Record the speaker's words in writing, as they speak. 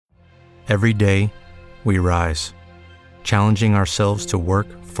Every day, we rise, challenging ourselves to work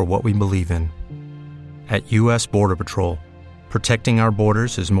for what we believe in. At U.S. Border Patrol, protecting our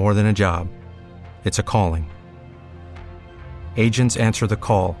borders is more than a job. It's a calling. Agents answer the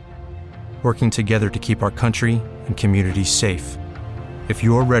call, working together to keep our country and communities safe. If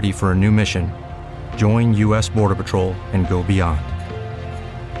you're ready for a new mission, join U.S. Border Patrol and go beyond.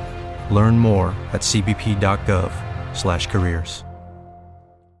 Learn more at cbp.gov/careers.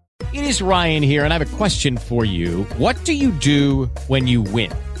 It is Ryan here, and I have a question for you. What do you do when you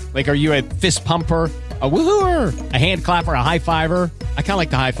win? Like, are you a fist pumper, a woohooer, a hand clapper, a high fiver? I kind of like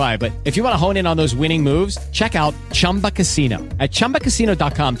the high five, but if you want to hone in on those winning moves, check out Chumba Casino. At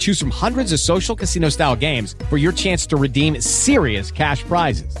ChumbaCasino.com, choose from hundreds of social casino-style games for your chance to redeem serious cash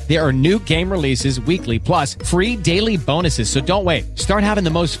prizes. There are new game releases weekly, plus free daily bonuses. So don't wait. Start having the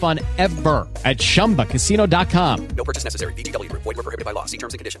most fun ever at ChumbaCasino.com. No purchase necessary. VGW. Void where prohibited by law. See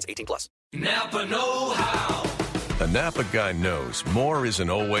terms and conditions. 18+. Napa know-how. A Napa guy knows more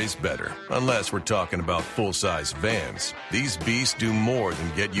isn't always better, unless we're talking about full-size vans. These beasts do more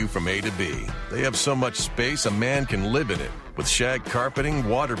than get you from A to B. They have so much space a man can live in it. With shag carpeting,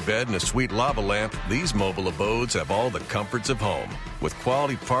 waterbed, and a sweet lava lamp, these mobile abodes have all the comforts of home. With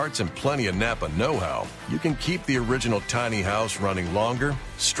quality parts and plenty of Napa know-how, you can keep the original tiny house running longer,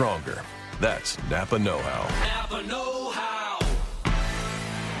 stronger. That's Napa know-how. Napa know-how.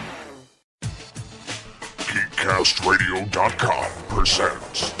 GeekCastRadio.com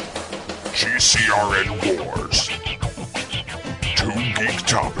presents GCRN Wars. 2 geek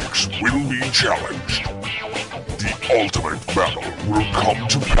topics will be challenged. The ultimate battle will come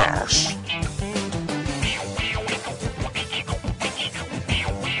to pass.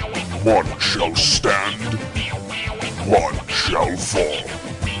 One shall stand, one shall fall.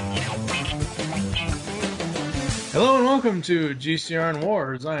 Hello and welcome to GCRN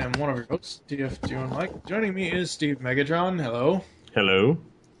Wars. I am one of your hosts, TF2 and Mike. Joining me is Steve Megatron. Hello. Hello.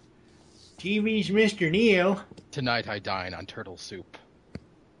 TV's Mr. Neo. Tonight I dine on turtle soup.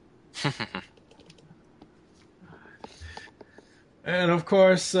 And of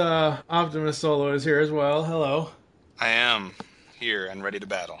course, Optimus Solo is here as well. Hello. I am here and ready to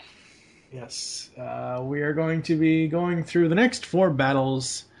battle. Yes. We are going to be going through the next 4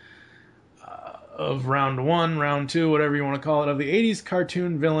 battles of Round 1, Round 2, whatever you want to call it, of the 80s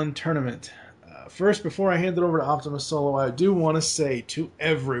Cartoon Villain Tournament. First, before I hand it over to Optimus Solo, I do want to say to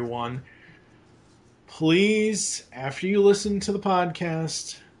everyone, please, after you listen to the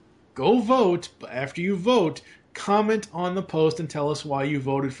podcast, go vote, but after you vote, comment on the post and tell us why you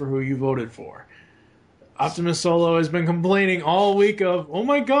voted for who you voted for. Optimus Solo has been complaining all week of, oh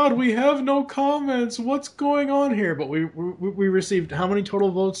my god, we have no comments, what's going on here? But we received how many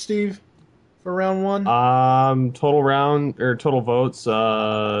total votes, Steve? For round 1? Total votes,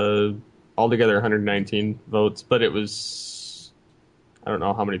 altogether 119 votes, but it was, I don't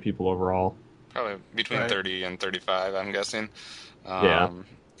know how many people overall. Probably between 30 and 35, I'm guessing. Yeah,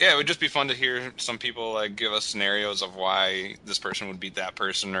 it would just be fun to hear some people like give us scenarios of why this person would beat that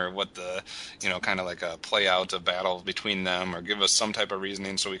person, or what the, kind of like a play out of battle between them, or give us some type of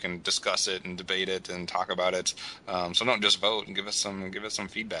reasoning so we can discuss it and debate it and talk about it. So don't just vote, and give us some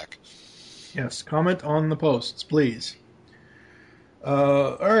feedback. Yes, comment on the posts, please.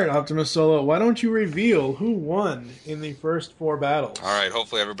 Alright, Optimus Solo, why don't you reveal who won in the first 4 battles? Alright,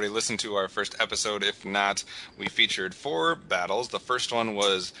 hopefully everybody listened to our first episode. If not, we featured 4 battles. The first one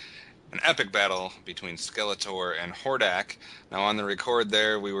was an epic battle between Skeletor and Hordak. Now, on the record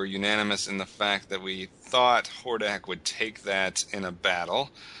there, we were unanimous in the fact that we thought Hordak would take that in a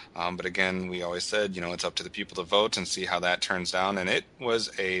battle. But again, we always said, it's up to the people to vote and see how that turns down. And it was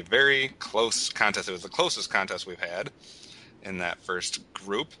a very close contest. It was the closest contest we've had in that first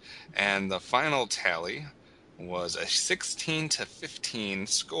group. And the final tally was a 16-15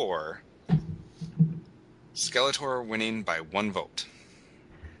 score. Skeletor winning by 1 vote.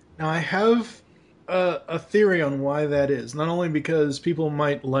 Now, I have a theory on why that is. Not only because people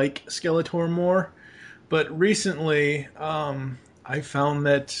might like Skeletor more, but recently I found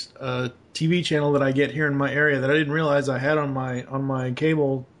that a TV channel that I get here in my area that I didn't realize I had on my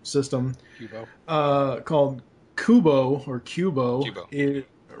cable system, called Kubo or Cubo, is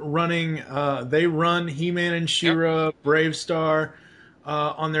running. They run He-Man and She-Ra, Brave Star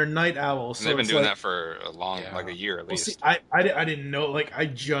on their Night Owl. So they've been doing that for a long, like a year at least. See, I didn't know. Like, I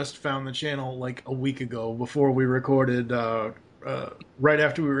just found the channel like a week ago before we recorded. Right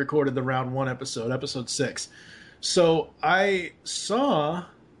after we recorded the Round 1 episode 6. So I saw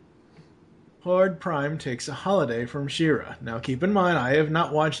Horde Prime takes a holiday from She-Ra. Now keep in mind, I have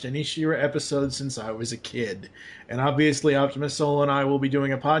not watched any She-Ra episodes since I was a kid. And obviously Optimus Solo and I will be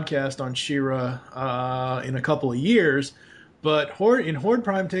doing a podcast on She-Ra in a couple of years. But in Horde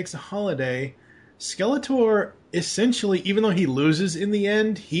Prime takes a holiday, Skeletor essentially, even though he loses in the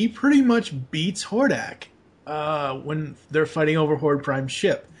end, he pretty much beats Hordak when they're fighting over Horde Prime's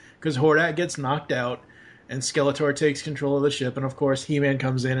ship. Because Hordak gets knocked out, and Skeletor takes control of the ship, and of course He-Man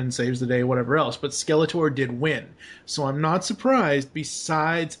comes in and saves the day, whatever else. But Skeletor did win. So I'm not surprised,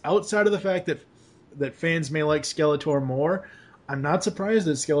 outside of the fact that fans may like Skeletor more, I'm not surprised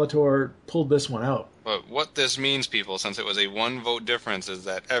that Skeletor pulled this one out. But what this means, people, since it was a 1 vote difference, is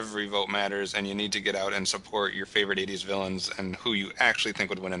that every vote matters, and you need to get out and support your favorite 80s villains and who you actually think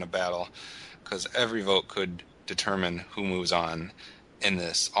would win in a battle, because every vote could determine who moves on in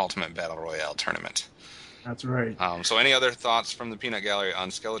this Ultimate Battle Royale tournament. That's right. So any other thoughts from the Peanut Gallery on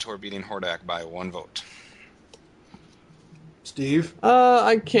Skeletor beating Hordak by 1 vote? Steve?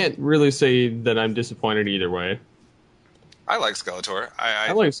 I can't really say that I'm disappointed either way. I like Skeletor.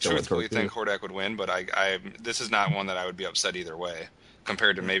 I like Skeletor, truthfully too. think Hordak would win, but this is not one that I would be upset either way,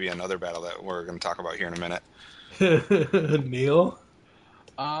 compared to maybe another battle that we're going to talk about here in a minute. Neil?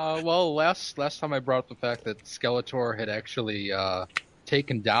 Well, last time I brought up the fact that Skeletor had actually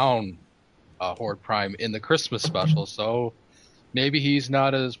taken down Horde Prime in the Christmas special, so maybe he's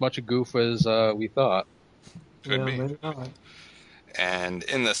not as much a goof as we thought. Could be. Maybe not. And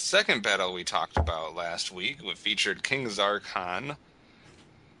in the second battle we talked about last week, it featured King Zarkon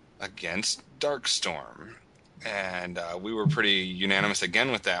against Darkstorm. And we were pretty unanimous again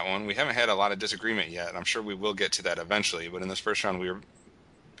with that one. We haven't had a lot of disagreement yet. I'm sure we will get to that eventually. But in this first round, we were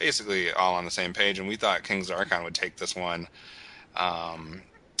basically all on the same page. And we thought King Zarkon would take this one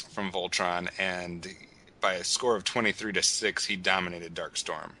from Voltron. And by a score of 23-6, he dominated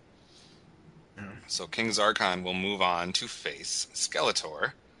Darkstorm. So King Zarkon will move on to face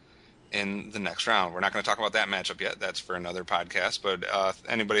Skeletor in the next round. We're not going to talk about that matchup yet. That's for another podcast. But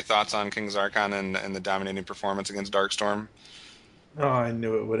anybody thoughts on King Zarkon and the dominating performance against Darkstorm? Oh, I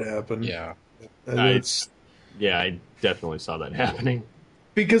knew it would happen. Yeah. I definitely saw that happening.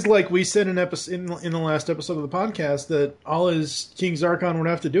 Because, like we said in the last episode of the podcast, that all his King Zarkon would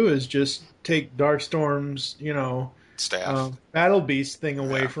have to do is just take Darkstorm's, staff battle beast thing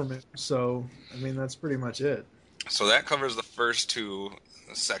away from him. So, I mean, that's pretty much it. So that covers the first 2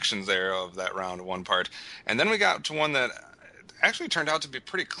 sections there of that round 1 part. And then we got to one that actually turned out to be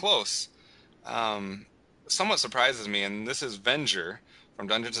pretty close. Somewhat surprises me, and this is Venger from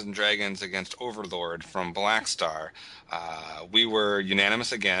Dungeons & Dragons against Overlord from Blackstar. We were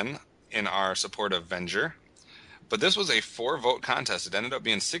unanimous again in our support of Venger. But this was a 4-vote contest. It ended up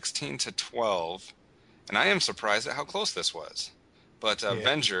being 16-12. And I am surprised at how close this was. But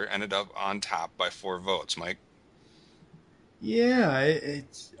Venger ended up on top by 4 votes. Mike? Yeah,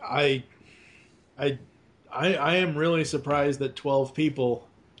 I am really surprised that 12 people...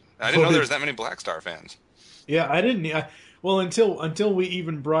 I didn't know there was that many Blackstar fans. Yeah, I didn't... until we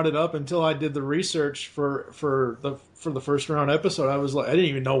even brought it up, until I did the research for the first round episode, I was like, I didn't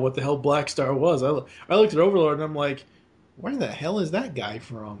even know what the hell Blackstar was. I looked at Overlord and I'm like, where the hell is that guy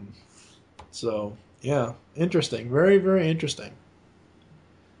from? So... yeah, interesting. Very, very interesting.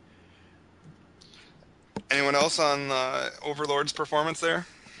 Anyone else on Overlord's performance there?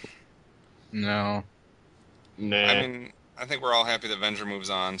 No. Nah. I mean, I think we're all happy that Venger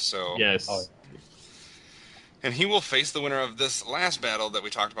moves on, so... Yes. And he will face the winner of this last battle that we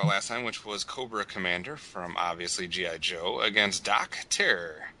talked about last time, which was Cobra Commander from, obviously, G.I. Joe against Doc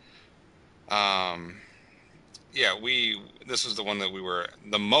Terror. This was the one that we were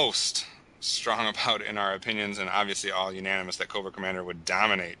the most strong about in our opinions, and obviously all unanimous that Cobra Commander would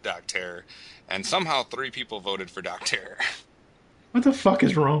dominate Doc Terror, and somehow 3 people voted for Doc Terror. What the fuck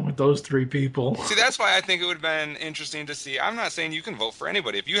is wrong with those 3 people? See, that's why I think it would have been interesting to see. I'm not saying you can vote for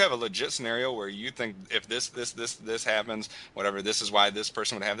anybody. If you have a legit scenario where you think if this happens, whatever, this is why this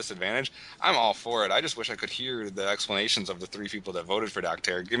person would have this advantage, I'm all for it. I just wish I could hear the explanations of the 3 people that voted for Doc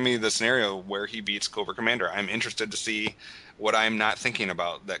Terror. Give me the scenario where he beats Cobra Commander. I'm interested to see what I'm not thinking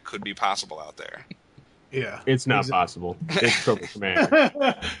about that could be possible out there. Yeah. It's not possible. It's Cobra Commander.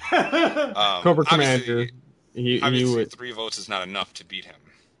 Cobra Commander... Obviously, 3 votes is not enough to beat him.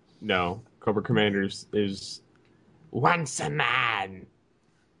 No, Cobra Commander is once a man.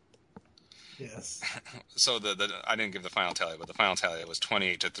 Yes. So I didn't give the final tally, but the final tally was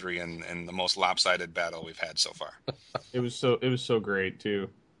 28-3 in the most lopsided battle we've had so far. It was so great too.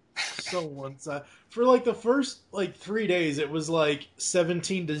 So one-sided. For like the first 3 days, it was like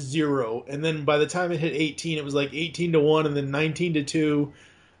 17-0, and then by the time it hit 18, it was like 18-1, and then 19-2.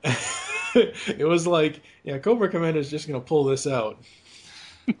 it was like, yeah, Cobra Commander is just going to pull this out.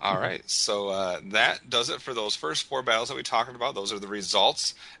 All right, so that does it for those first 4 battles that we talked about. Those are the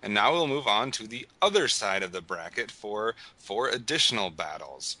results, and now we'll move on to the other side of the bracket for 4 additional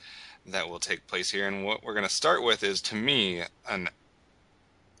battles that will take place here. And what we're going to start with is, to me,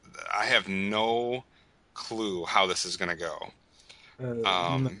 I have no clue how this is going to go.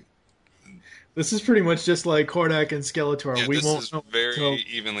 This is pretty much just like Hordak and Skeletor. Yeah, we this won't is know very until-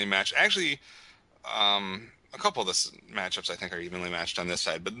 evenly matched. Actually, a couple of the matchups I think are evenly matched on this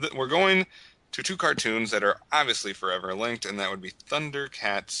side. But we're going to 2 cartoons that are obviously forever linked, and that would be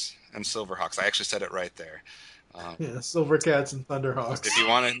Thundercats and Silverhawks. I actually said it right there. Yeah, Silvercats and Thunderhawks. If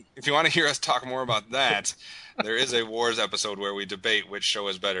you want to hear us talk more about that, there is a Wars episode where we debate which show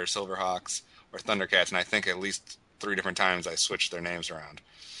is better, Silverhawks or Thundercats, and I think at least 3 different times I switched their names around.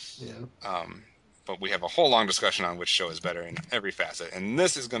 Yeah. But we have a whole long discussion on which show is better in every facet, and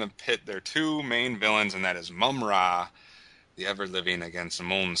this is going to pit their 2 main villains, and that is Mumm-Ra, the ever-living, against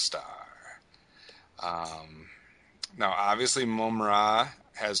Monstar. Now, obviously, Mumm-Ra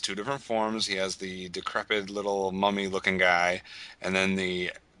has 2 different forms. He has the decrepit little mummy-looking guy, and then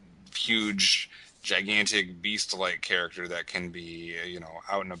the huge, gigantic beast-like character that can be,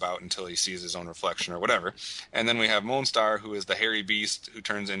 out and about until he sees his own reflection or whatever. And then we have Monstar, who is the hairy beast who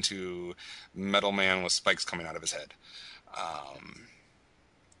turns into Metal Man with spikes coming out of his head.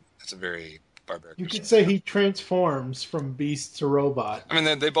 It's a very barbaric. You could say he transforms from beast to robot. I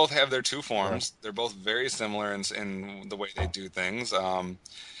mean, they both have their 2 forms. They're both very similar in the way they do things.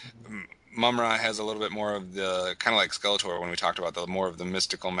 Mumm-Ra has a little bit more of the, kind of like Skeletor when we talked about more of the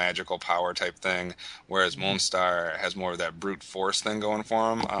mystical, magical power type thing, whereas Monstar has more of that brute force thing going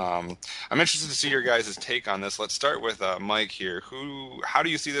for him. I'm interested to see your guys' take on this. Let's start with Mike here. How do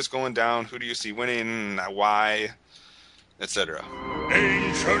you see this going down? Who do you see winning? Why? Etc.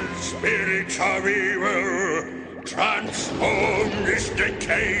 Ancient spirits of evil, transform this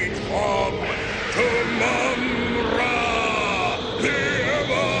decayed form to Mumm-Ra, the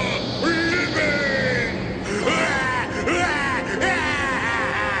ever-living!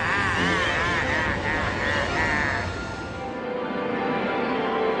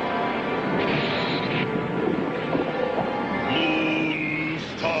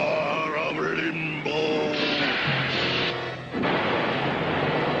 Moonstar of Limbo,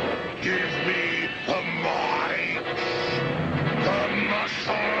 give me the might, the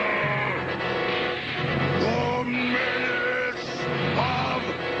muscle, the menace of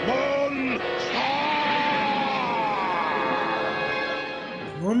Monstar!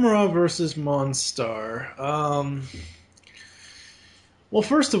 Mumm-Ra versus Monstar. Well,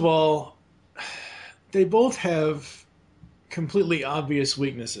 first of all, they both have completely obvious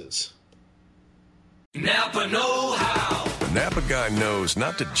weaknesses. Napa know-how. The Napa guy knows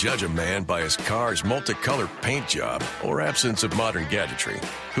not to judge a man by his car's multicolored paint job or absence of modern gadgetry.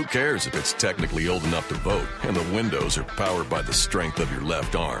 Who cares if it's technically old enough to vote and the windows are powered by the strength of your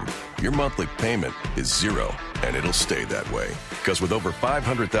left arm? Your monthly payment is 0, and it'll stay that way. Because with over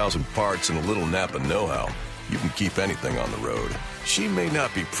 500,000 parts and a little Napa know-how, you can keep anything on the road. She may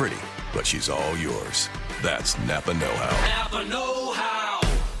not be pretty, but she's all yours. That's Napa know-how. Napa know-how.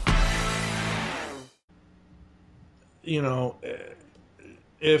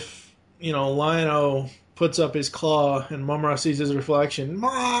 If Lion-O puts up his claw and Mumm-Ra sees his reflection,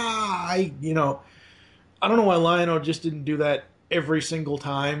 I don't know why Lion-O just didn't do that every single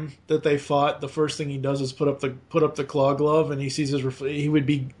time that they fought. The first thing he does is put up the claw glove, and he sees his he would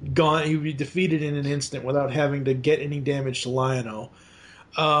be gone. He would be defeated in an instant without having to get any damage to Lion-O.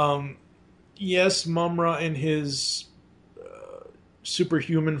 Yes, Mumm-Ra in his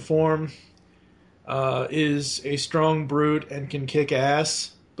superhuman form is a strong brute and can kick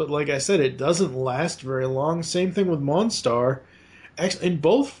ass, but like I said, it doesn't last very long. Same thing with Monstar. Actually, in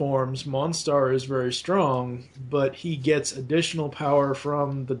both forms, Monstar is very strong, but he gets additional power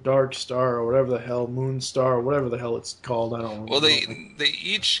from the Dark Star or whatever the hell, Moonstar or whatever the hell it's called. I don't know. Well, they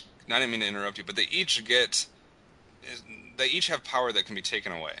each, I didn't mean to interrupt you, but they each have power that can be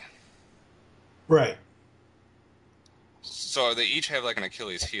taken away. Right. So they each have like an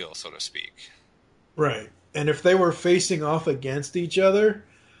Achilles heel, so to speak. Right. And if they were facing off against each other,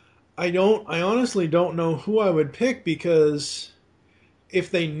 I honestly don't know who I would pick, because if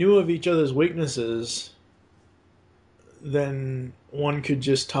they knew of each other's weaknesses, then one could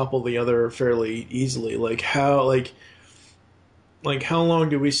just topple the other fairly easily. Like how long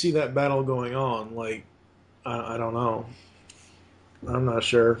do we see that battle going on? I don't know. I'm not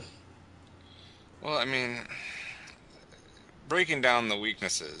sure. Well, I mean, breaking down the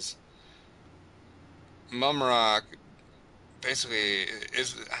weaknesses, Mumm-Ra basically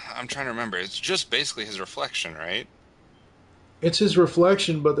is. I'm trying to remember. It's just basically his reflection, right? It's his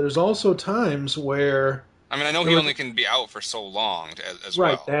reflection, but there's also times where I mean, I know he only can be out for so long as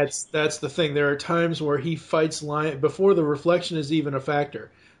right. well. That's the thing. There are times where he fights Lion before the reflection is even a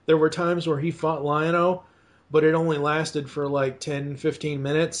factor. There were times where he fought Lion-O, but it only lasted for like 10, 15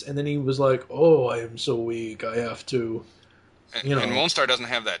 minutes, and then he was like, "Oh, I am so weak. I have to." And Moonstar doesn't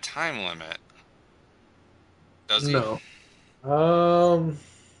have that time limit, does he? No.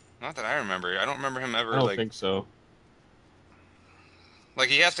 Not that I remember. I don't remember him ever. I don't think so. Like,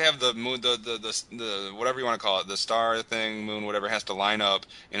 he has to have the moon, the whatever you want to call it, the star thing, moon, whatever, has to line up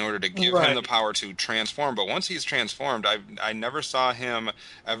in order to give him the power to transform. But once he's transformed, I never saw him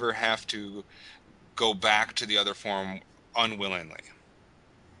ever have to go back to the other form unwillingly.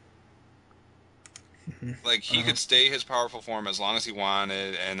 Like, he could stay his powerful form as long as he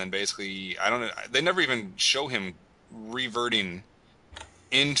wanted, and then basically, I don't know, they never even show him reverting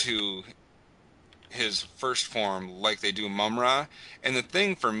into his first form like they do Mum-Ra. And the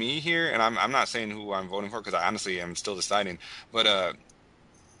thing for me here, and I'm not saying who I'm voting for because I honestly am still deciding, but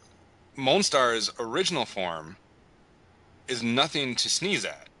Monstar's original form is nothing to sneeze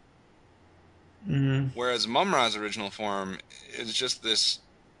at. Mm-hmm. Whereas Mum-Ra's original form is just this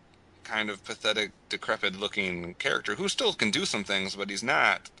kind of pathetic, decrepit-looking character who still can do some things, but he's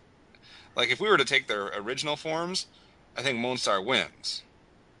not. Like, if we were to take their original forms, I think Monstar wins.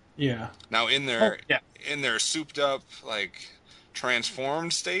 Yeah. Now, in their souped-up, like,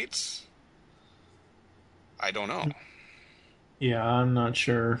 transformed states, I don't know. Yeah, I'm not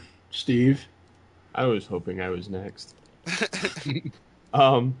sure. Steve? I was hoping I was next.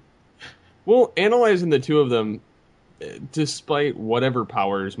 Well, analyzing the two of them, despite whatever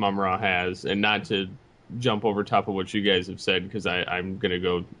powers Mum-Ra has, and not to jump over top of what you guys have said, because I'm going to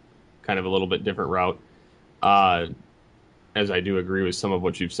go kind of a little bit different route, as I do agree with some of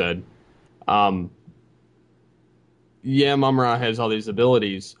what you've said. Yeah, Mum-Ra has all these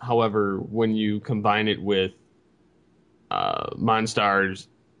abilities. However, when you combine it with Monstar's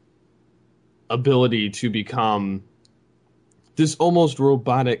ability to become this almost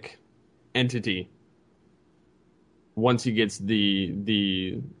robotic entity, once he gets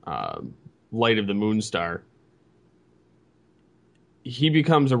the light of the Moonstar, he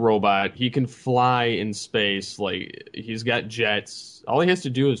becomes a robot. He can fly in space. Like, he's got jets. All he has to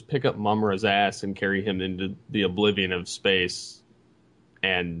do is pick up Mum-Ra's ass and carry him into the oblivion of space,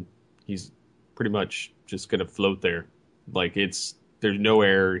 and he's pretty much just gonna float there. Like, there's no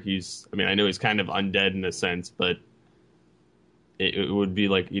air. I know he's kind of undead in a sense, but it would be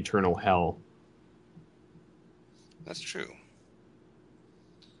like eternal hell. That's true.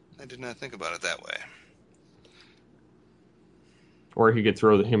 I did not think about it that way. Or he could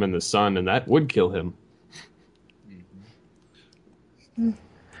throw him in the sun, and that would kill him.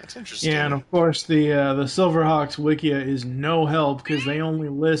 That's interesting. Yeah, and of course the Silverhawks Wikia is no help because they only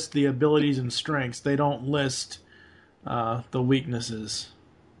list the abilities and strengths. They don't list the weaknesses.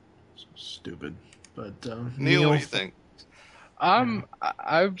 So stupid. But Neil, what do you think? I'm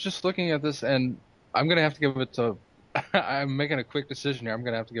just looking at this, and I'm gonna have to give it to. I'm making a quick decision here. I'm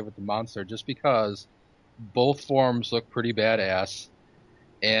gonna have to give it to Monster just because both forms look pretty badass,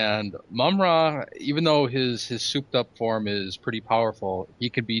 and Mum-Ra, even though his souped up form is pretty powerful, he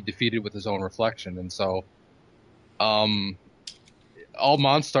can be defeated with his own reflection, and so all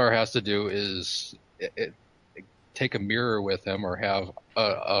Monstar has to do is take a mirror with him or have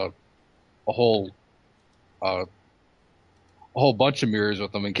a whole bunch of mirrors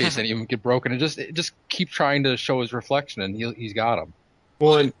with him in case any of them get broken, and just keep trying to show his reflection, and he's got him.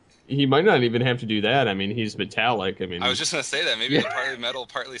 Well, and he might not even have to do that. I mean, he's metallic. I was just gonna say that maybe partly metal,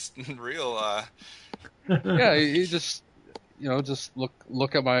 partly real. Yeah, he just just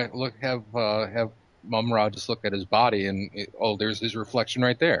look at have Mum-Ra just look at his body, and there's his reflection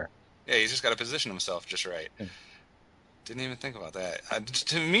right there. Yeah, he's just got to position himself just right. Didn't even think about that.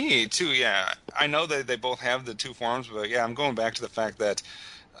 To me, too, yeah, I know that they both have the two forms, but yeah, I'm going back to the fact that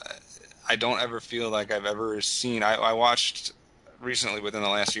I don't ever feel like I've ever seen. I watched recently, within the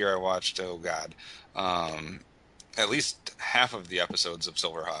last year, I watched, at least half of the episodes of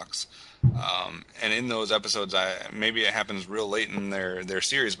Silverhawks. And in those episodes, maybe it happens real late in their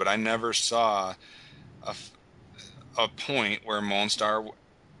series, but I never saw a point where Monstar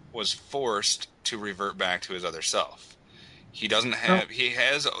was forced to revert back to his other self. He doesn't have. He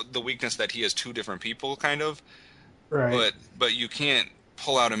has the weakness that he is two different people, kind of. right. But you can't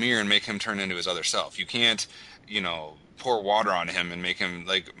pull out a mirror and make him turn into his other self. You can't, pour water on him and make him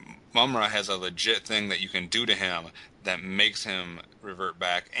like. Mum-Ra has a legit thing that you can do to him that makes him revert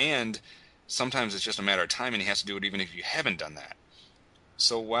back, and sometimes it's just a matter of time, and he has to do it even if you haven't done that.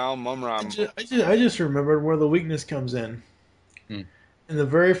 So while Mumra... I just remembered where the weakness comes in. In the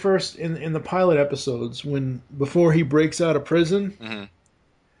very first, in the pilot episodes, before he breaks out of prison,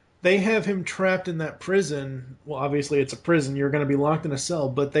 they have him trapped in that prison. Well, obviously it's a prison. You're going to be locked in a cell,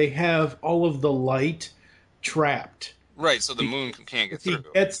 but they have all of the light trapped. Right, so the moon can't get through.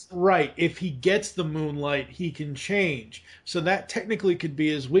 If he gets the moonlight, he can change. So that technically could be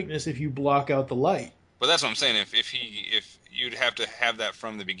his weakness if you block out the light. But that's what I'm saying. If you'd have to have that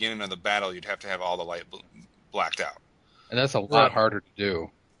from the beginning of the battle, you'd have to have all the light blacked out. And that's a lot harder to do.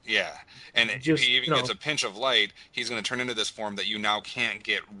 Yeah, and if he even gets a pinch of light, he's going to turn into this form that you now can't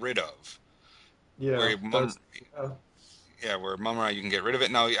get rid of. Yeah, where Mumra, you can get rid of it.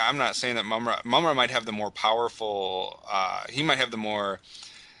 Now, I'm not saying that Mumra might have the more powerful, he might have the more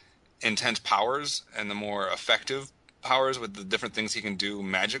intense powers and the more effective powers with the different things he can do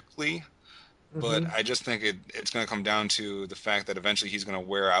magically. But I just think it's going to come down to the fact that eventually he's going to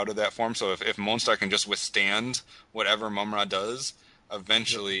wear out of that form. So if Monstar can just withstand whatever Mumra does,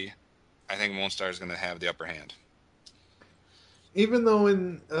 eventually I think Monstar is going to have the upper hand. Even though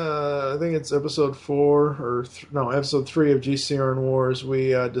in, I think it's episode 4, episode 3 of GCRN Wars,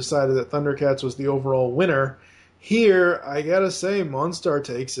 we decided that Thundercats was the overall winner. Here, I gotta say, Monstar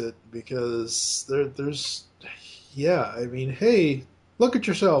takes it, because hey, look at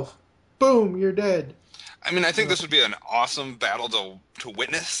yourself. Boom, you're dead. I mean, I think this would be an awesome battle to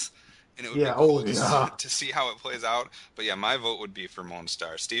witness, and it would be cool to see how it plays out. But yeah, my vote would be for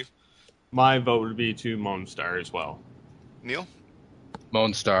Monstar. Steve? My vote would be to Monstar as well. Neil?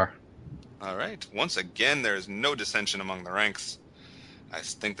 Monstar. All right. Once again, there is no dissension among the ranks. I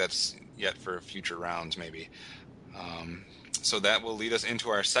think that's yet for future rounds, maybe. So that will lead us into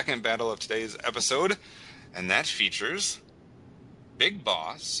our second battle of today's episode, and that features Big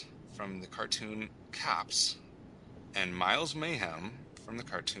Boss from the cartoon Cops and Miles Mayhem from the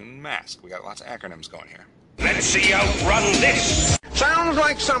cartoon Mask. We got lots of acronyms going here. Let's see you outrun this! Sounds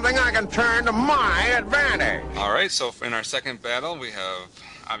like something I can turn to my advantage. All right, so in our second battle, we have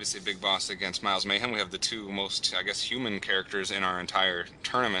obviously Big Boss against Miles Mayhem. We have the two most, I guess, human characters in our entire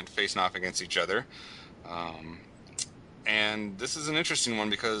tournament facing off against each other. And this is an interesting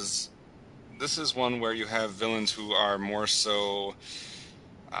one because this is one where you have villains who are more so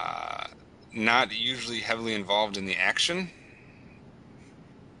not usually heavily involved in the action,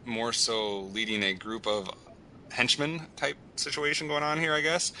 more so leading a group of henchmen type situation going on here, I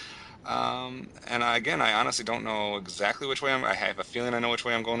guess. And again, I honestly don't know exactly which way I have a feeling I know which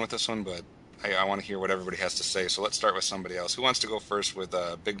way I'm going with this one, but I want to hear what everybody has to say. So let's start with somebody else. Who wants to go first with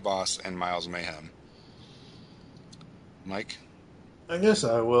Big Boss and Miles Mayhem? Mike? I guess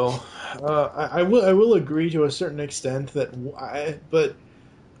I will. I will agree to a certain extent but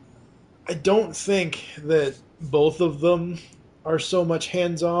I don't think that both of them are so much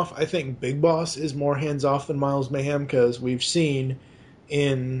hands-off. I think Big Boss is more hands-off than Miles Mayhem, because we've seen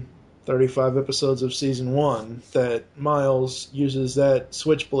in 35 episodes of Season 1 that Miles uses that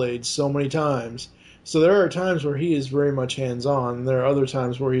switchblade so many times. So there are times where he is very much hands-on, and there are other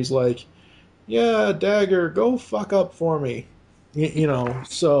times where he's like, yeah, Dagger, go fuck up for me.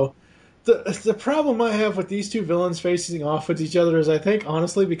 So the problem I have with these two villains facing off with each other is, I think,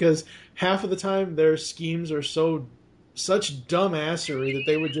 honestly, because half of the time their schemes are such dumbassery that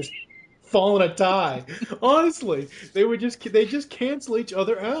they would just fall in a tie. Honestly, they just cancel each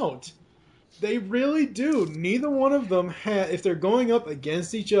other out. They really do. Neither one of them if they're going up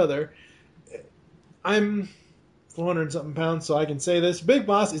against each other. I'm 400-something pounds, so I can say this. Big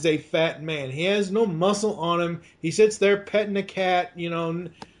Boss is a fat man. He has no muscle on him. He sits there petting a cat.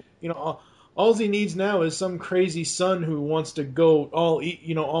 All he needs now is some crazy son who wants to go all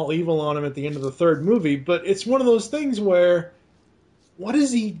evil on him at the end of the third movie. But it's one of those things where, what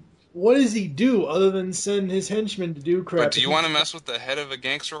does he do other than send his henchmen to do crap? But do you want to mess with the head of a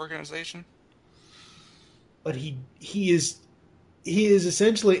gangster organization? But he is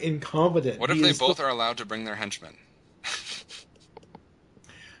essentially incompetent. What if they both are allowed to bring their henchmen?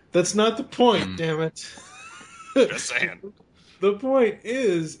 That's not the point, damn it. Just saying. The point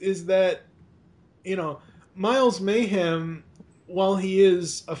is that, Miles Mayhem, while he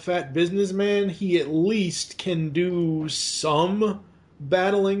is a fat businessman, he at least can do some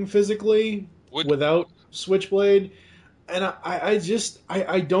battling physically without Switchblade. And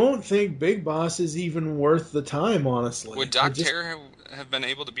I don't think Big Boss is even worth the time, honestly. Would Doc Terror have been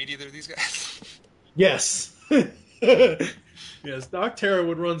able to beat either of these guys? Yes. Yes, Doc Terror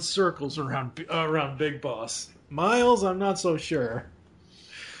would run circles around Big Boss. Miles, I'm not so sure.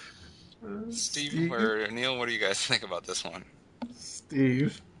 Steve or Neil, what do you guys think about this one?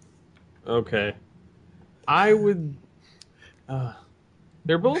 Steve. Okay. I would.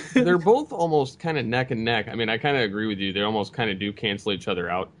 They're both almost kind of neck and neck. I mean, I kind of agree with you. They almost kind of do cancel each other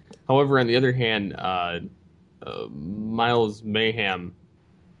out. However, on the other hand, Miles Mayhem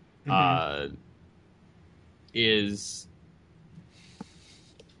is.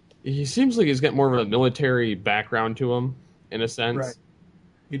 He seems like he's got more of a military background to him, in a sense. Right.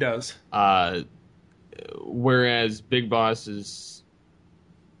 He does. Whereas Big Boss is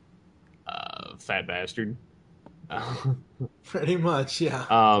a fat bastard. Pretty much, yeah.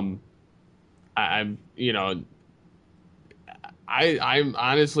 I'm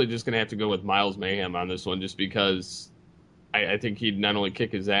honestly just gonna have to go with Miles Mayhem on this one, just because I think he'd not only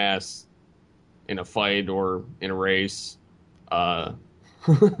kick his ass in a fight or in a race, but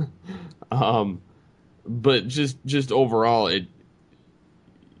just overall,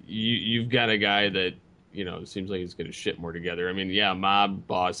 you've got a guy that seems like he's gonna shit more together. I mean, yeah, Mob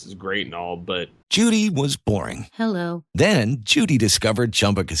Boss is great and all, but Judy was boring. Hello. Then Judy discovered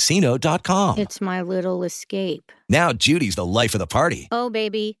ChumbaCasino.com. It's my little escape. Now Judy's the life of the party. Oh,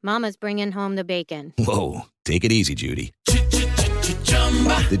 baby, mama's bringing home the bacon. Whoa, take it easy, Judy.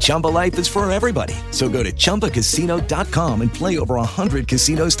 The Chumba life is for everybody. So go to ChumbaCasino.com and play over 100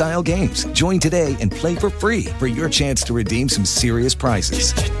 casino-style games. Join today and play for free for your chance to redeem some serious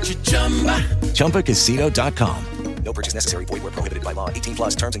prizes. ChumbaCasino.com. No purchase necessary. Void where prohibited by law. 18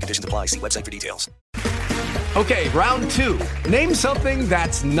 plus terms and conditions apply. See website for details. Okay, round two. Name something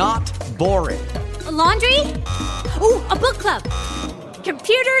that's not boring. A laundry? Ooh, a book club.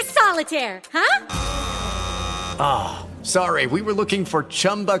 Computer solitaire, huh? Ah, sorry. We were looking for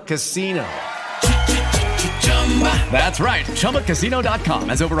Chumba Casino. That's right. ChumbaCasino.com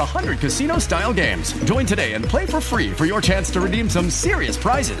has over 100 casino-style games. Join today and play for free for your chance to redeem some serious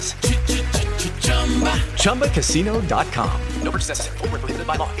prizes. ChumbaCasino.com. No purchase necessary. Void where prohibited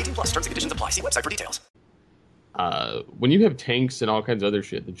by law. 18 plus terms and conditions apply. See website for details. When you have tanks and all kinds of other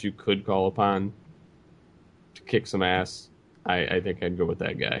shit that you could call upon to kick some ass, I think I'd go with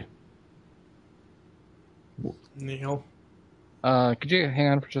that guy. Neil? Could you hang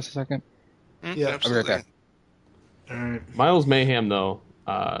on for just a second? Yeah, I'll be right back. All right. Miles Mayhem, though,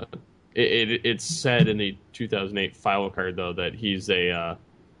 it's said in the 2008 file card, though, that he's a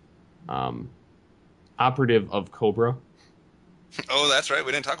operative of Cobra. Oh, that's right.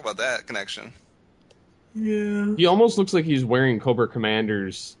 We didn't talk about that connection. Yeah. He almost looks like he's wearing Cobra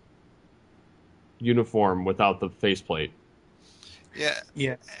Commander's uniform without the faceplate. Yeah.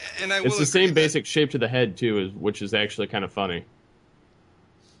 Yeah. And it's the same basic shape to the head, too, which is actually kind of funny.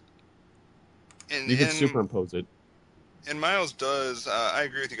 You can superimpose it. And Miles does, I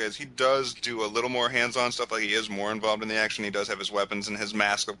agree with you guys, he does do a little more hands-on stuff, like he is more involved in the action. He does have his weapons and his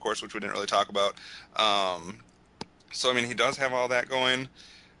mask, of course, which we didn't really talk about. So, I mean, he does have all that going.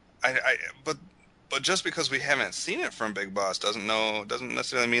 But just because we haven't seen it from Big Boss doesn't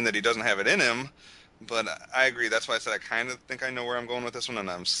necessarily mean that he doesn't have it in him. But I agree. That's why I said I kind of think I know where I'm going with this one, and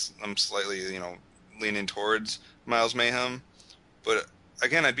I'm slightly, leaning towards Miles Mayhem. But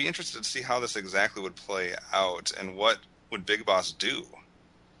again, I'd be interested to see how this exactly would play out, and what would Big Boss do?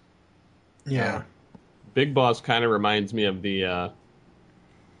 Yeah. Big Boss kind of reminds me of the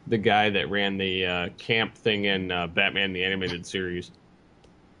guy that ran the camp thing in Batman the Animated Series.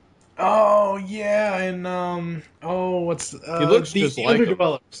 Oh yeah, and what's he looks the just like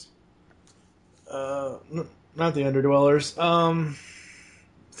Underdwellers? Not the Underdwellers.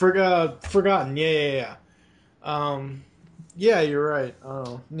 Forgotten. Yeah. Yeah, you're right.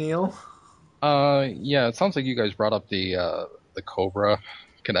 Oh, Neil. Yeah, it sounds like you guys brought up the Cobra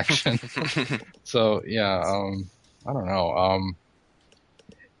connection. So yeah, I don't know.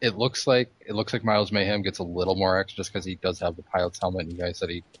 It looks like Miles Mayhem gets a little more action just because he does have the pilot's helmet, and you guys said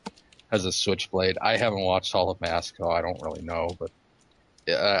he has a switchblade. I haven't watched all of Mask, so I don't really know, but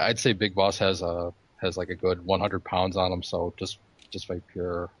I'd say Big Boss has like a good 100 pounds on him. So just by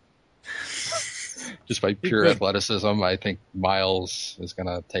pure athleticism, I think Miles is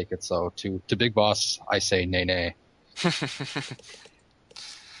gonna take it. So to Big Boss, I say nay.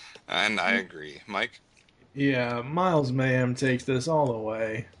 And I agree, Mike. Yeah, Miles Mayhem takes this all the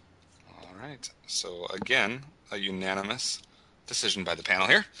way. All right. So again, a unanimous decision by the panel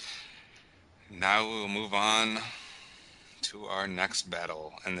here. Now we will move on to our next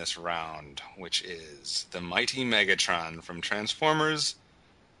battle in this round, which is the mighty Megatron from Transformers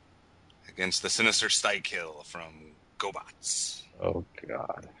against the sinister Stykill from GoBots. Oh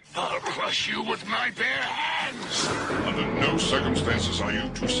God. I'll crush you with my bare hands. Under no circumstances are you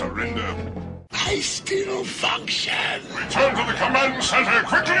to surrender. I still function. Return to the command center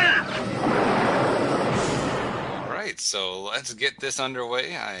quickly. All right. right, so let's get this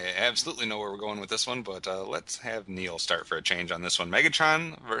underway. I absolutely know where we're going with this one, but let's have Neil start for a change on this one.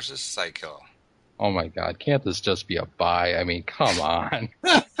 Megatron versus Psykill. Oh my God, can't this just be a bye? I mean, come on.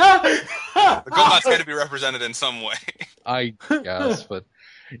 The GoBots got to be represented in some way. I guess, but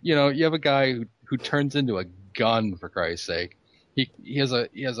you have a guy who turns into a gun, for Christ's sake. He has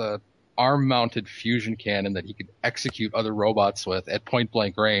a arm-mounted fusion cannon that he could execute other robots with at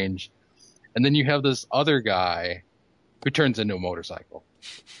point-blank range. And then you have this other guy who turns into a motorcycle.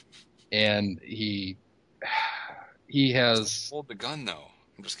 And he has... Hold the gun, though.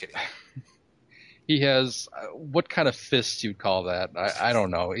 I'm just kidding. He has... what kind of fist you'd call that? I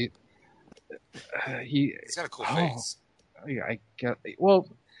don't know. He's got a cool face. Well,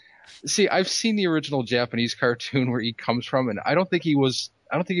 see, I've seen the original Japanese cartoon where he comes from, and I don't think he was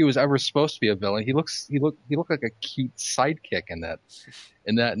ever supposed to be a villain. He looked like a cute sidekick in that,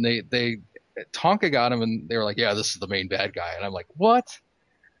 and they Tonka got him, and they were like, yeah, this is the main bad guy, and I'm like, what?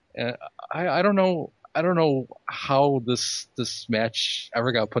 I don't know how this match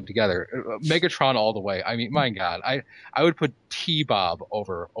ever got put together. Megatron all the way. I mean, my God, I would put T-Bob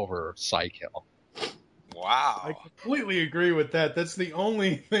over Psykill. Wow. I completely agree with that. That's the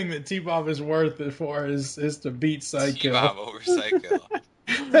only thing that T-Bob is worth it for is to beat Psykill. T-Bob over Psykill.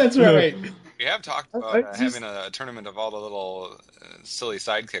 That's right. We have talked about having a tournament of all the little silly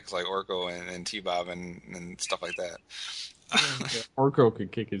sidekicks like Orko and T-Bob and stuff like that. Orko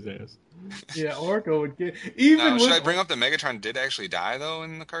could kick his ass. Yeah, Orko would get... Even should I bring up that Megatron did actually die, though,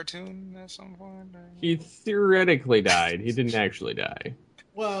 in the cartoon at some point? He theoretically died. He didn't actually die.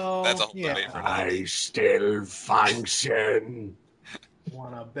 Well, that's a whole debate for now. I still function.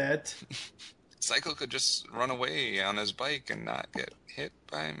 Wanna bet? Psycho could just run away on his bike and not get hit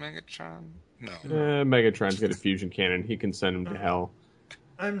by Megatron? No. Megatron's got a fusion cannon. He can send him to hell.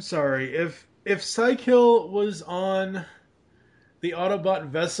 I'm sorry. If Psykill was on the Autobot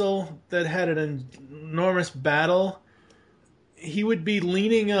vessel that had an enormous battle, he would be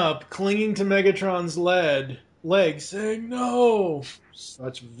leaning up, clinging to Megatron's legs, saying, no!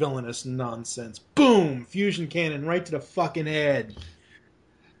 Such villainous nonsense. Boom! Fusion cannon right to the fucking head.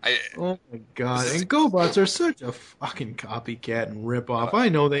 Oh my God. And GoBots are such a fucking copycat and ripoff. I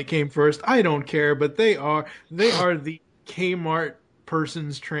know they came first. I don't care, but they are the Kmart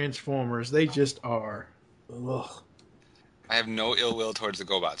person's Transformers. They just are. Ugh. I have no ill will towards the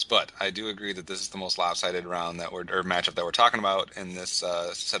GoBots, but I do agree that this is the most lopsided round matchup that we're talking about in this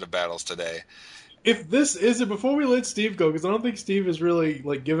set of battles today. If this isn't, before we let Steve go, because I don't think Steve has really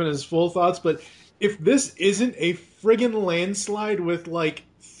given his full thoughts, but if this isn't a friggin' landslide with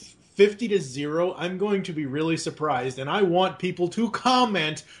 50-0, I'm going to be really surprised, and I want people to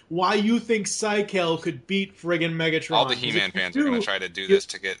comment why you think Psykill could beat friggin' Megatron. All the He-Man fans are going to try to do this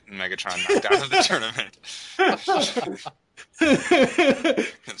to get Megatron knocked out of the tournament.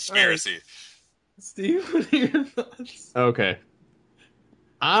 Conspiracy. Right. Steve, what are your thoughts? Okay.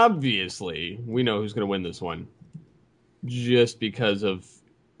 Obviously, we know who's going to win this one. Just because of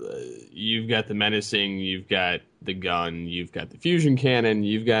you've got the menacing, you've got the gun, you've got the fusion cannon,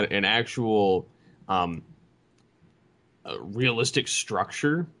 you've got an actual realistic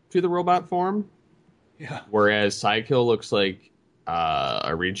structure to the robot form. Yeah. Whereas Psykill looks like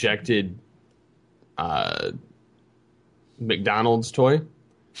a rejected McDonald's toy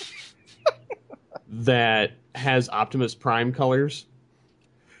that has Optimus Prime colors.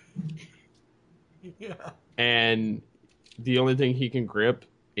 Yeah. And the only thing he can grip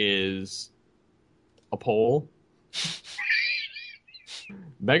is a pole.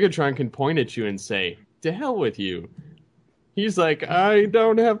 Megatron can point at you and say, "To hell with you." He's like, "I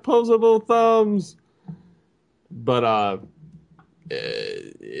don't have posable thumbs." But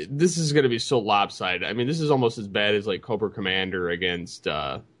this is going to be so lopsided. I mean, this is almost as bad as Cobra Commander against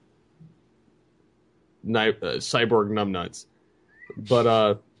Cyborg Numbnuts.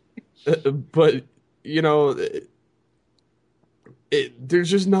 But there's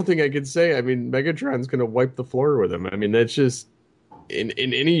just nothing I can say. I mean, Megatron's going to wipe the floor with him. I mean, that's just in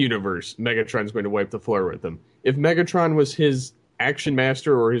any universe, Megatron's going to wipe the floor with him. If Megatron was his Action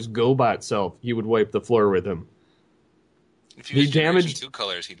Master or his GoBot self, he would wipe the floor with him. If he damaged two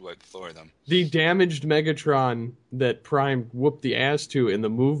colors, he'd wipe the floor with them. The damaged Megatron that Prime whooped the ass to in the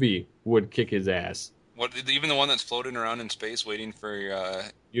movie would kick his ass. What? Even the one that's floating around in space waiting for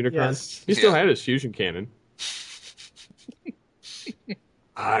Unicron? Yes. He still had his fusion cannon.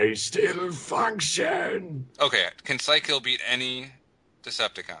 I still function. Okay, can Psykill beat any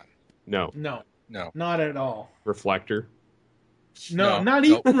Decepticon? No. No. Not at all. Reflector? No, not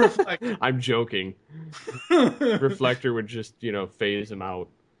even Reflector. I'm joking. Reflector would just, phase him out.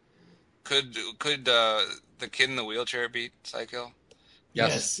 Could the kid in the wheelchair beat Psykill?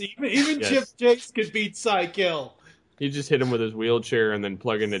 Yes. Even Yes. Chip Chase could beat Psykill. You just hit him with his wheelchair and then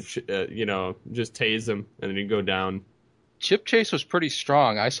plug in just tase him, and then he'd go down. Chip Chase was pretty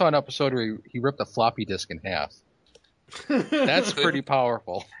strong. I saw an episode where he ripped a floppy disk in half. That's pretty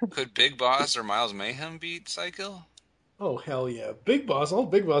powerful. Could Big Boss or Miles Mayhem beat Psykill? Oh, hell yeah. Big Boss, all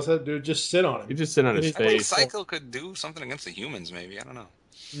Big Boss had to do is just sit on him. You just sit on his I think face. Psykill could do something against the humans, maybe. I don't know.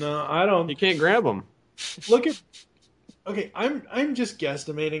 No, I don't. You can't grab him. Look at. Okay, I'm just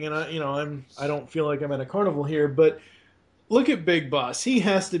guesstimating, and I don't feel like I'm at a carnival here, but look at Big Boss. He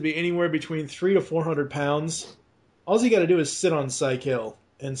has to be anywhere between 300 to 400 pounds. All he got to do is sit on Psykill,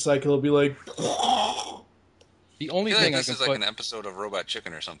 and Psykill will be like. The only I feel thing like I this can is like put an episode of Robot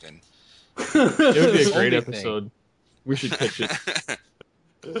Chicken or something. It would be a great Only episode. We should pitch it.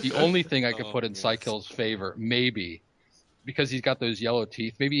 the only thing I could put in Psykill's favor, maybe, because he's got those yellow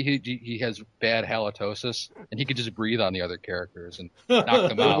teeth, maybe he has bad halitosis, and he could just breathe on the other characters and knock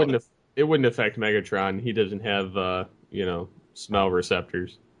them out. It wouldn't affect Megatron. He doesn't have smell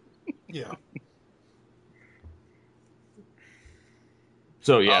receptors. Yeah.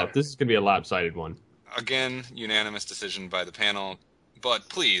 So yeah, this is gonna be a lopsided one. Again, unanimous decision by the panel. But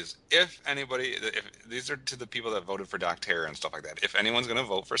please, if these are to the people that voted for Doc Terror and stuff like that, if anyone's going to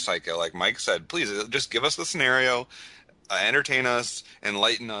vote for Psycho, like Mike said, please just give us the scenario, entertain us,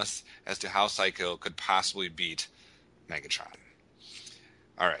 enlighten us as to how Psycho could possibly beat Megatron.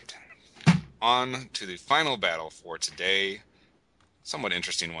 All right. On to the final battle for today. Somewhat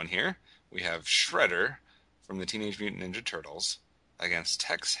interesting one here. We have Shredder from the Teenage Mutant Ninja Turtles against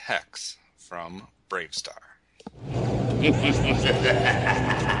Tex Hex from Bravestar.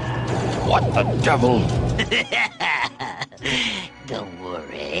 What the devil? Don't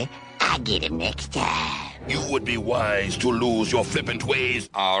worry, I'll get him next time. You would be wise to lose your flippant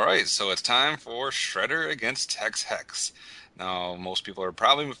ways. All right, so it's time for Shredder against Tex Hex. Now, most people are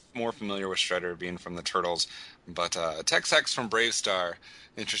probably more familiar with Shredder being from the Turtles, but Tex Hex from Bravestar,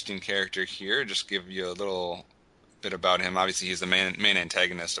 interesting character here. Just give you a little bit about him. Obviously, he's the main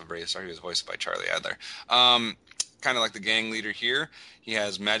antagonist of Bravestar. He was voiced by Charlie Adler. Kind of like the gang leader here. He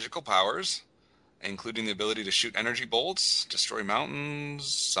has magical powers, including the ability to shoot energy bolts, destroy mountains,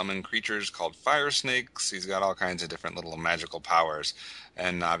 summon creatures called fire snakes. He's got all kinds of different little magical powers.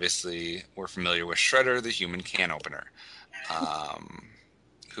 And obviously, we're familiar with Shredder, the human can opener,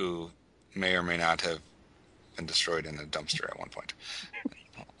 who may or may not have been destroyed in a dumpster at one point,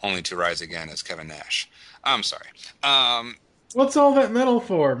 only to rise again as Kevin Nash. I'm sorry. What's all that metal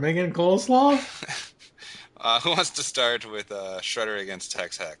for? Making coleslaw? Who wants to start with Shredder against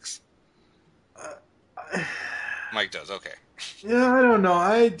Tex Hex? Mike does, okay. Yeah, I don't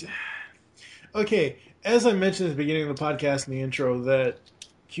know. Okay, as I mentioned at the beginning of the podcast in the intro, that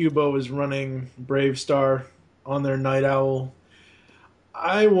Cubo is running Bravestar on their Night Owl.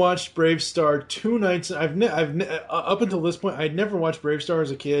 I watched Bravestar 2 nights. Up until this point, I'd never watched Bravestar as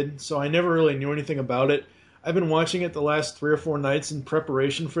a kid, so I never really knew anything about it. I've been watching it the last 3 or 4 nights in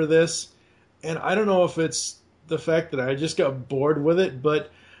preparation for this, and I don't know if it's the fact that I just got bored with it,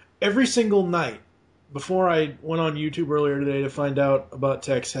 but every single night, before I went on YouTube earlier today to find out about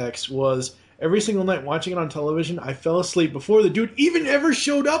Tex Hex, was every single night watching it on television, I fell asleep before the dude even ever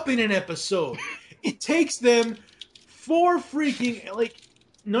showed up in an episode. It takes them 4 freaking...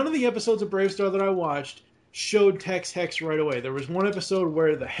 none of the episodes of Bravestar that I watched showed Tex Hex right away. There was one episode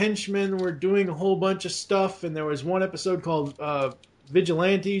where the henchmen were doing a whole bunch of stuff, and there was one episode called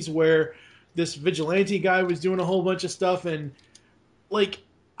Vigilantes where this vigilante guy was doing a whole bunch of stuff, and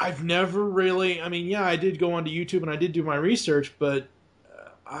I've never really... I did go onto YouTube and I did do my research, but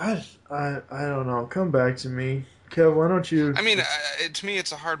I don't know. Come back to me. Kev, why don't you... To me,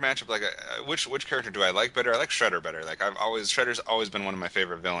 it's a hard matchup. Which character do I like better? I like Shredder better. Shredder's always been one of my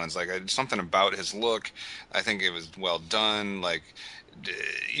favorite villains. Something about his look, I think it was well done.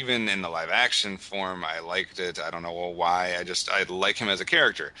 Even in the live action form, I liked it. I don't know why. I like him as a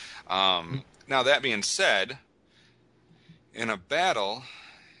character. Now, that being said, in a battle,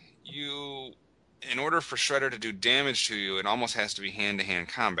 in order for Shredder to do damage to you, it almost has to be hand-to-hand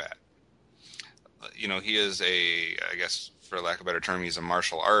combat. He is I guess, for lack of a better term, he's a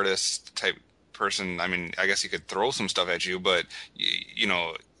martial artist type person. I guess he could throw some stuff at you, but,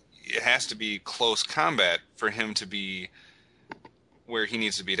 it has to be close combat for him to be where he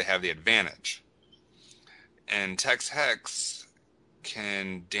needs to be to have the advantage. And Tex Hex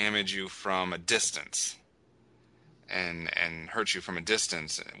can damage you from a distance and hurt you from a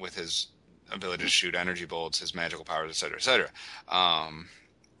distance with his ability to shoot energy bolts, his magical powers, etc., etc.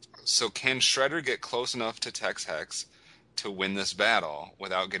 So can Shredder get close enough to Tex Hex to win this battle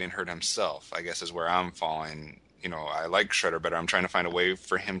without getting hurt himself, I guess is where I'm falling. You know, I like Shredder better. I'm trying to find a way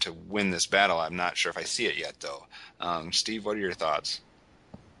for him to win this battle. I'm not sure if I see it yet, though. Steve, what are your thoughts?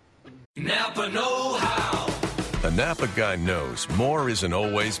 Napa know-how. A Napa guy knows more isn't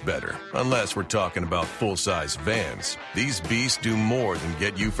always better, unless we're talking about full-size vans. These beasts do more than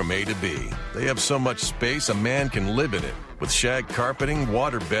get you from A to B. They have so much space a man can live in it. With shag carpeting,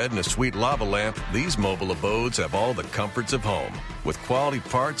 waterbed, and a sweet lava lamp, these mobile abodes have all the comforts of home. With quality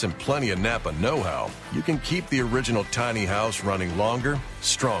parts and plenty of Napa know-how, you can keep the original tiny house running longer,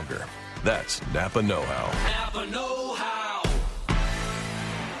 stronger. That's Napa know-how. Napa know-how.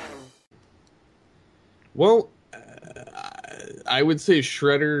 Well, I would say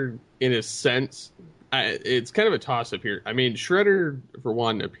Shredder, in a sense, it's kind of a toss-up here. I mean, Shredder, for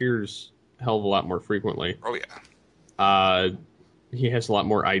one, appears a hell of a lot more frequently. Oh, yeah. He has a lot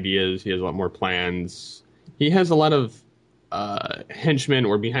more ideas. He has a lot more plans. He has a lot of henchmen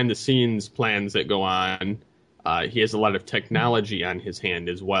or behind-the-scenes plans that go on. He has a lot of technology on his hand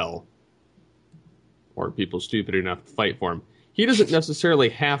as well, or people stupid enough to fight for him. He doesn't necessarily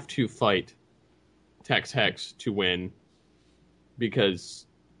have to fight Tex Hex to win, because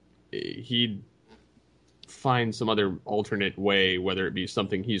he'd find some other alternate way, whether it be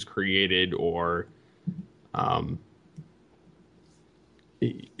something he's created or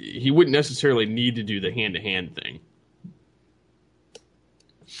he wouldn't necessarily need to do the hand-to-hand thing.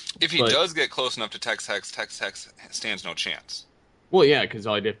 If he does get close enough to Tex Hex stands no chance. Well, yeah, because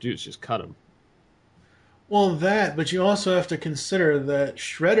all he'd have to do is just cut him. Well, but you also have to consider that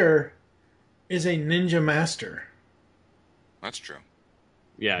Shredder is a ninja master. That's true.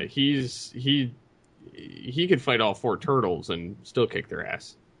 Yeah, he could fight all 4 turtles and still kick their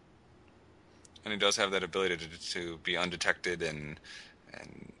ass. And he does have that ability to be undetected and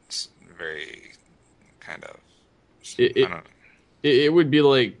very kind of. I don't know. It would be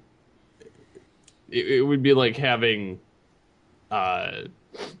like it would be like having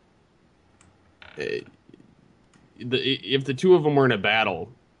if the two of them were in a battle,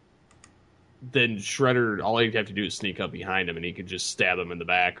 then Shredder, all he'd have to do is sneak up behind him, and he could just stab him in the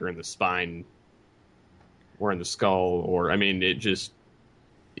back or in the spine or in the skull. Or, I mean,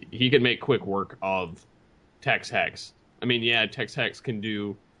 he could make quick work of Tex Hex. I mean, yeah, Tex Hex can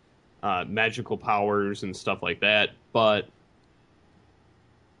do magical powers and stuff like that, but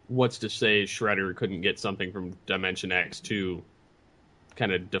what's to say Shredder couldn't get something from Dimension X to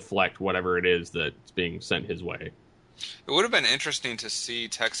kind of deflect whatever it is that's being sent his way? It would have been interesting to see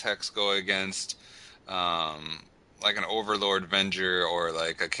Tex Hex go against like an Overlord Venger or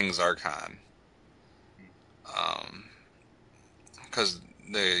like a King Zarkon. Because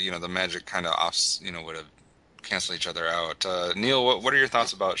the magic kind of would have canceled each other out. Neil, what are your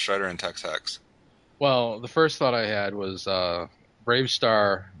thoughts about Shredder and Tex Hex? Well, the first thought I had was Brave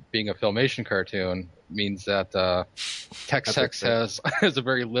Star being a Filmation cartoon means that Tex Hex has a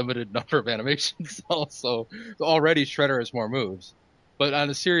very limited number of animation cells, so already Shredder has more moves. But on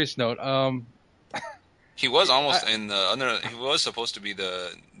a serious note, he was almost he was supposed to be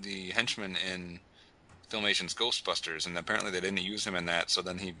the henchman in Filmation's Ghostbusters, and apparently they didn't use him in that, so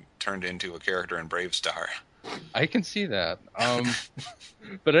then he turned into a character in Brave Star. I can see that.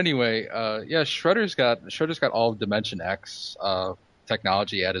 But anyway, Shredder's got all of Dimension X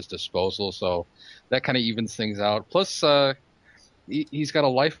technology at his disposal, so that kind of evens things out. Plus, he's got a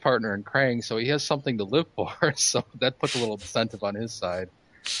life partner in Krang, so he has something to live for. So that puts a little incentive on his side.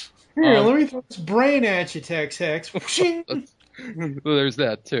 Here, let me throw this brain at you, Tex Hex. There's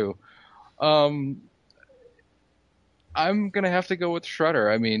that too. I'm gonna have to go with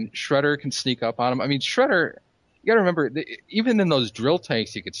Shredder. I mean, Shredder can sneak up on him. I mean, Shredder. You gotta remember, even in those drill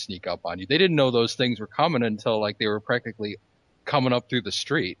tanks, he could sneak up on you. They didn't know those things were coming until they were practically coming up through the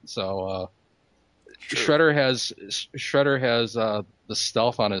street. So Shredder has the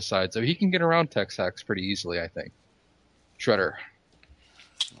stealth on his side, so he can get around Tex Hex pretty easily, I think. Shredder.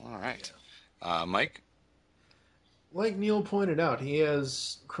 All right, Mike. Like Neil pointed out, he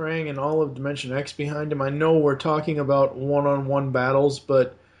has Krang and all of Dimension X behind him. I know we're talking about one-on-one battles,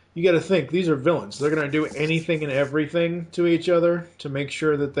 but you got to think, these are villains. They're going to do anything and everything to each other to make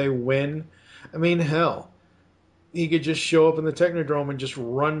sure that they win. I mean, hell, he could just show up in the Technodrome and just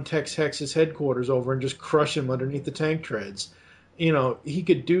run Tex Hex's headquarters over and just crush him underneath the tank treads. He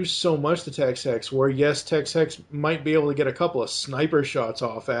could do so much to Tex Hex, where, yes, Tex Hex might be able to get a couple of sniper shots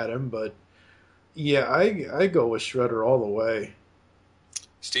off at him, but yeah, I go with Shredder all the way.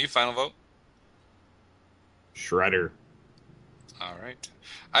 Steve, final vote? Shredder. All right.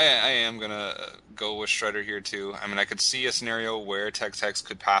 I am going to go with Shredder here, too. I mean, I could see a scenario where Tex-Hex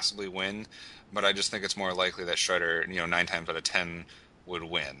could possibly win, but I just think it's more likely that Shredder, 9 times out of 10 would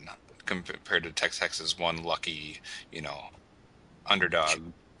win compared to Tex-Hex's one lucky, underdog.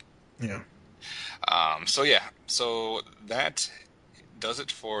 Yeah. So that does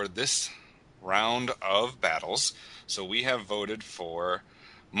it for this round of battles. So we have voted for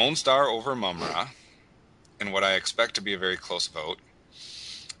Monstar over Mumra in what I expect to be a very close vote.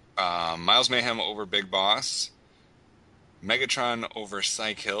 Miles Mayhem over Big Boss. Megatron over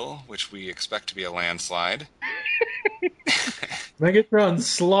Psykill, which we expect to be a landslide. Megatron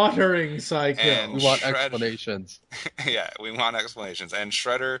slaughtering Psykill. We want explanations. Yeah, we want explanations. And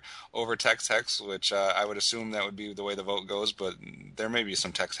Shredder over Tex-Hex, which I would assume that would be the way the vote goes, but there may be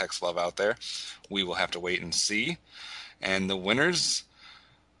some Tex-Hex love out there. We will have to wait and see. And the winners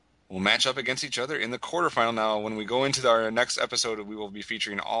will match up against each other in the quarterfinal. Now, when we go into our next episode, we will be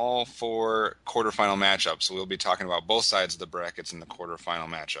featuring all 4 quarterfinal matchups. So we'll be talking about both sides of the brackets in the quarterfinal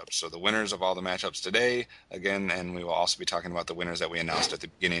matchups. So the winners of all the matchups today, again, and we will also be talking about the winners that we announced at the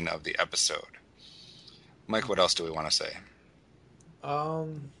beginning of the episode. Mike, what else do we want to say?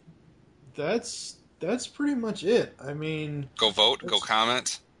 That's pretty much it. I mean, go vote, go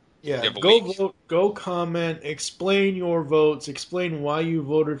comment. Yeah, go vote, go comment, explain your votes, explain why you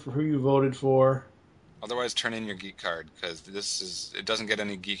voted for who you voted for. Otherwise, turn in your geek card, because it doesn't get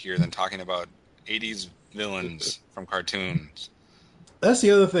any geekier than talking about 80s villains from cartoons. That's the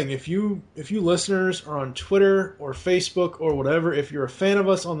other thing. If you listeners are on Twitter or Facebook or whatever, if you're a fan of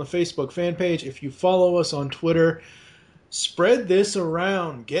us on the Facebook fan page, if you follow us on Twitter, spread this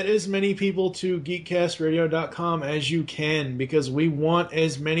around. Get as many people to geekcastradio.com as you can, because we want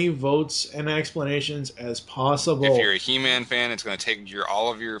as many votes and explanations as possible. If you're a He-Man fan, it's going to take all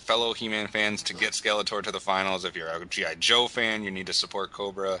of your fellow He-Man fans to get Skeletor to the finals. If you're a G.I. Joe fan, you need to support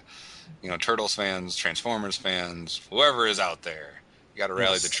Cobra. Turtles fans, Transformers fans, whoever is out there, you got to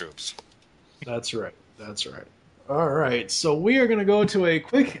rally the troops. That's right. All right, so we are going to go to a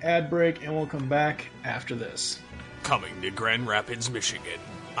quick ad break, and we'll come back after this. Coming to Grand Rapids, Michigan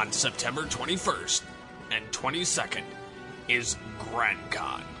on September 21st and 22nd is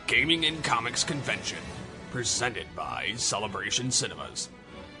GrandCon Gaming and Comics Convention, presented by Celebration Cinemas.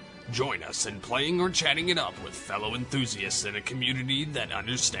 Join us in playing or chatting it up with fellow enthusiasts in a community that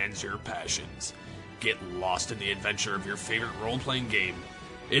understands your passions. Get lost in the adventure of your favorite role-playing game.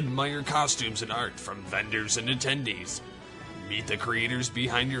 Admire costumes and art from vendors and attendees. Meet the creators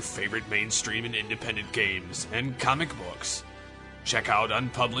behind your favorite mainstream and independent games and comic books. Check out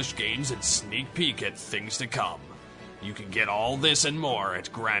unpublished games and sneak peek at things to come. You can get all this and more at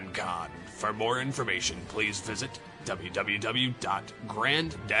GrandCon. For more information, please visit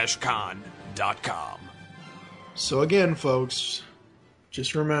www.grand-con.com. So again, folks,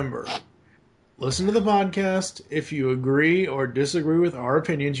 just remember, listen to the podcast. If you agree or disagree with our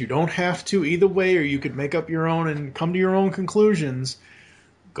opinions, you don't have to either way, or you could make up your own and come to your own conclusions.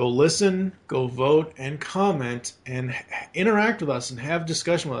 Go listen, go vote, and comment, and interact with us and have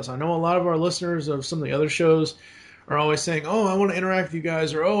discussion with us. I know a lot of our listeners of some of the other shows are always saying, oh, I want to interact with you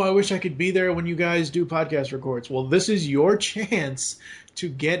guys, or oh, I wish I could be there when you guys do podcast records. Well, this is your chance to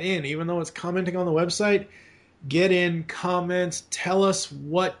get in, even though it's commenting on the website. Get in, comment, tell us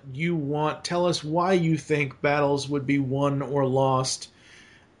what you want, tell us why you think battles would be won or lost,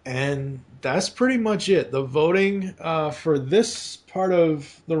 and that's pretty much it. The voting for this part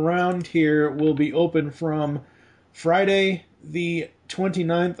of the round here will be open from Friday the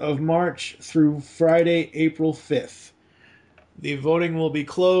 29th of March through Friday, April 5th. The voting will be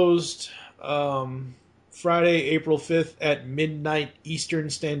closed Friday, April 5th at midnight Eastern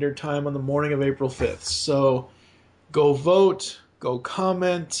Standard Time on the morning of April 5th. So go vote, go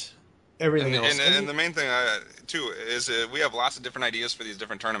comment, everything else. And the main thing, too, is we have lots of different ideas for these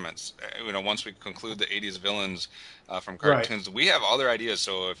different tournaments. Once we conclude the 80s villains from cartoons, we have other ideas.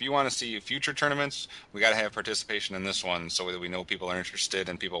 So if you want to see future tournaments, we got to have participation in this one so that we know people are interested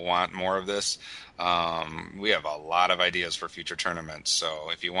and people want more of this. We have a lot of ideas for future tournaments.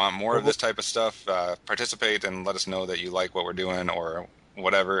 So if you want more of this type of stuff, participate and let us know that you like what we're doing or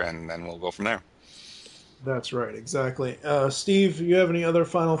whatever, and then we'll go from there. That's right, exactly. Steve, do you have any other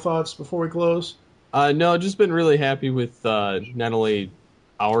final thoughts before we close? No, just been really happy with not only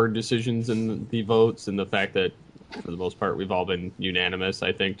our decisions in the votes and the fact that, for the most part, we've all been unanimous,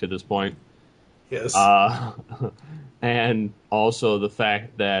 I think, to this point. Yes. And also the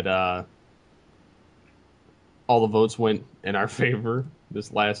fact that all the votes went in our favor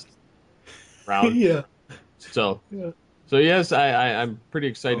this last round. Yeah. So So yes, I'm pretty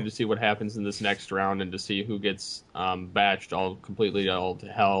excited to see what happens in this next round and to see who gets batched all to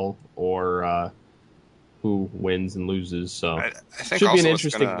hell or who wins and loses. So I think should be an also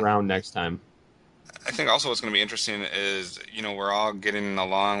interesting round next time. I think also what's going to be interesting is, we're all getting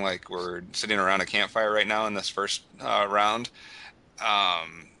along like we're sitting around a campfire right now in this first round,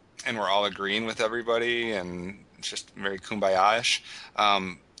 and we're all agreeing with everybody, and it's just very kumbaya-ish.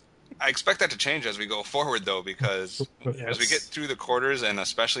 I expect that to change as we go forward, though, because as we get through the quarters and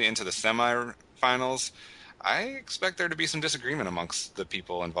especially into the semifinals, I expect there to be some disagreement amongst the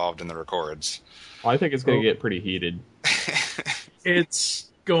people involved in the records. Well, I think it's going to get pretty heated.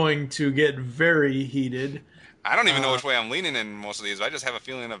 It's going to get very heated. I don't even know which way I'm leaning in most of these. I just have a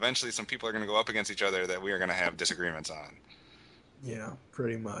feeling eventually some people are going to go up against each other that we are going to have disagreements on. Yeah,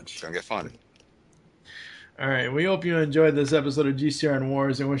 pretty much. It's going to get fun. All right, we hope you enjoyed this episode of GCR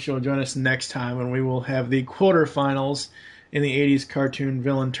Wars and wish you'll join us next time when we will have the quarterfinals in the 80s cartoon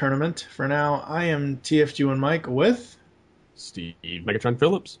villain tournament. For now, I am TFG and Mike with Steve Megatron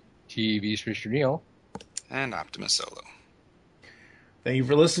Phillips, TV Mr. Neil, and Optimus Solo. Thank you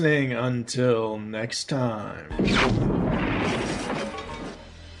for listening. Until next time.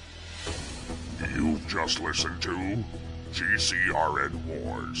 You've just listened to GCRN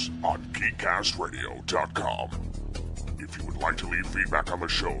Wars on GeekCastRadio.com. If you would like to leave feedback on the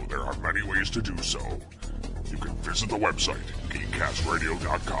show, there are many ways to do so. You can visit the website,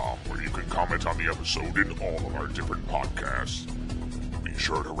 GeekCastRadio.com, where you can comment on the episode in all of our different podcasts. Be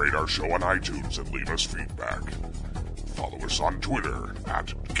sure to rate our show on iTunes and leave us feedback. Follow us on Twitter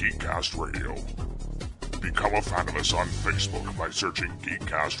 @GeekCastRadio. Become a fan of us on Facebook by searching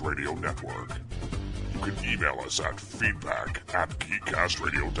Geekcast Radio Network. You can email us at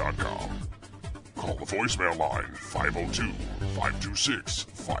feedback@geekcastradio.com. Call the voicemail line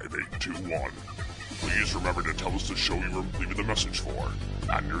 502-526-5821. Please remember to tell us the show you were leaving the message for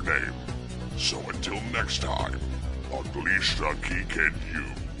and your name. So until next time, unleash the geek in you.